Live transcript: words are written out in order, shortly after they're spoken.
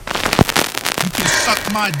Suck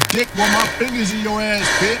my dick while my fingers in your ass,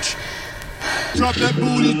 bitch. Drop that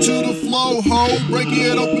booty to the floor, ho. Break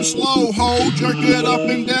it up and slow, ho. Jerk it up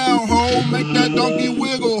and down, ho. Make that donkey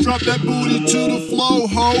wiggle. Drop that booty to the floor,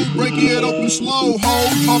 ho. Break it up and slow, ho.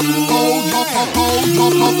 Drop that booty.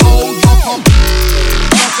 Drop that booty.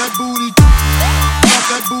 Drop that booty. Drop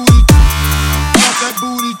that booty. Drop that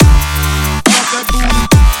booty. Drop that booty.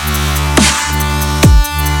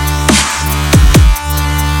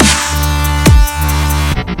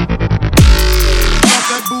 Drop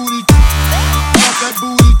that booty. Drop that booty.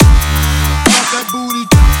 Drop that booty. Drop that booty. Drop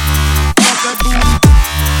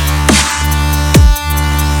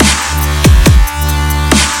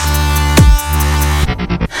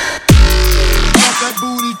that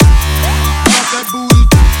booty. Drop that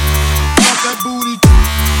booty.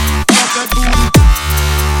 Drop that booty.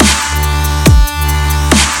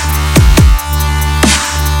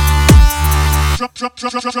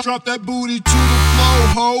 Drop that booty to the floor,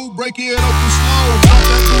 ho. Break it up and slow. Drop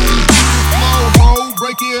that booty to the floor, ho.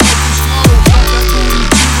 Break it up and slow. Drop that booty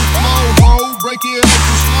to the floor, ho. Break it up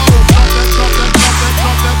and slow.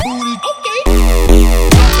 Drop that booty. Okay.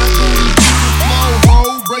 Drop that booty to the floor,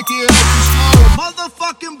 ho. Break it up and slow.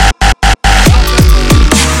 Motherfucking. Drop that booty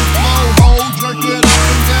to the floor, ho. Jerk it up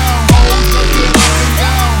and down, ho. Jerk it up and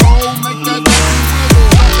down, ho. Make that donkey wiggle.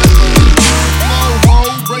 Drop that booty to the floor, ho.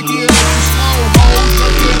 Break it up and slow, ho.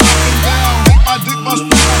 Jerk it up and down. Make my dick bust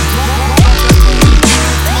through my drum. Drop that booty to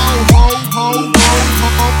the floor, ho, ho, ho,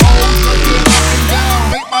 ho, ho. Jerk it up and down.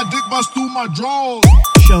 Make my dick bust through my drawers.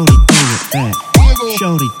 Shorty throw it back. Wiggle.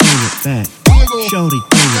 Shorty throw it back. Wiggle. Shorty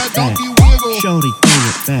throw That it back. donkey wiggle. Shorty throw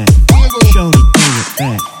it back. Wiggle. Shorty throw it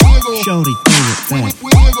back. Wiggle. Shorty throw it back.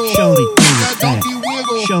 Wiggle. Shorty throw That it back. donkey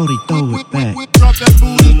wiggle. Shorty throw it back. Drop that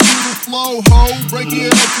booty to the floor, ho. Break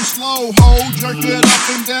it up and slow, ho. Jerk it up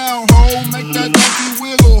and down, ho. Make that donkey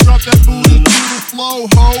wiggle. Drop that booty to the floor,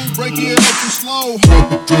 ho. Break it up and slow,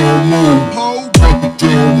 Drop it down low. ho. Drop it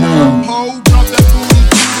down low. Ho. Drop that booty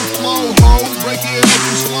to the floor, ho. Break it up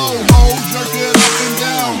and slow, ho. Jerk it up and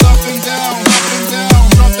down, up and down, up and down.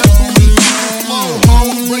 Drop that booty to the floor, ho.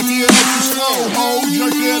 Break it up and slow, ho.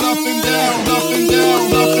 Jerk it up and down, up and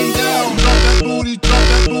down, up and down. Drop that booty, drop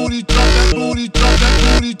that booty, drop that booty, drop that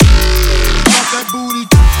booty. Drop that booty,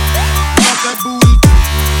 drop that booty,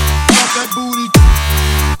 drop that booty,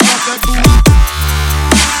 drop that booty.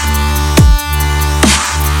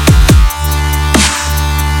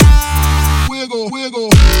 Wiggle, wiggle.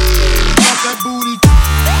 Drop that booty,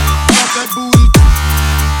 drop that booty,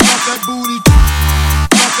 drop that booty,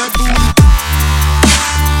 drop that booty.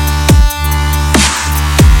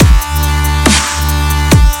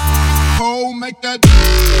 Ho, make that.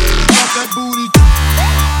 Drop that booty,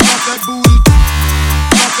 drop that booty,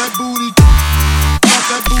 drop that booty, drop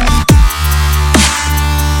that booty.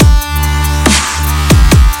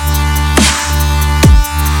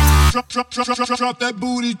 Drop that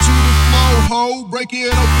booty to the floor, ho. Break it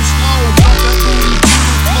up and slow. Drop that booty to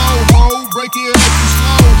the floor, ho. Break it up and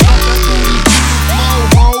slow. Drop that booty to the floor,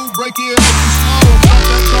 ho. Break it up and slow.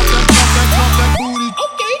 Drop that booty.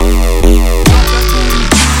 Okay. Drop that booty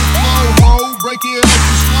to the floor, ho. Break it up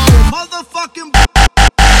and slow. Motherfucking.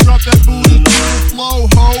 Drop that booty to the floor,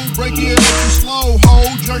 ho. Break it up and slow, ho.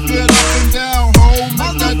 Jerk it up and down, ho.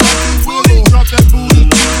 Make that donkey wiggle. Drop that booty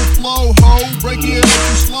to the floor, ho. Break it up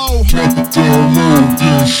and slow. Drop it down low.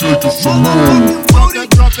 Then shake it some more. Drop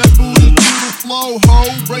that booty to the floor, ho.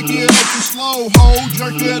 Break it up and slow, ho.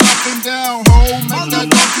 Jerk it up and down, ho. Make that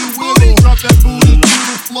donkey wiggle. Drop that booty to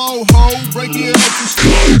the floor, ho. Break it up and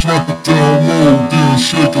slow. Drop it down low. Then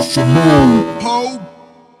shake it some more. Ho.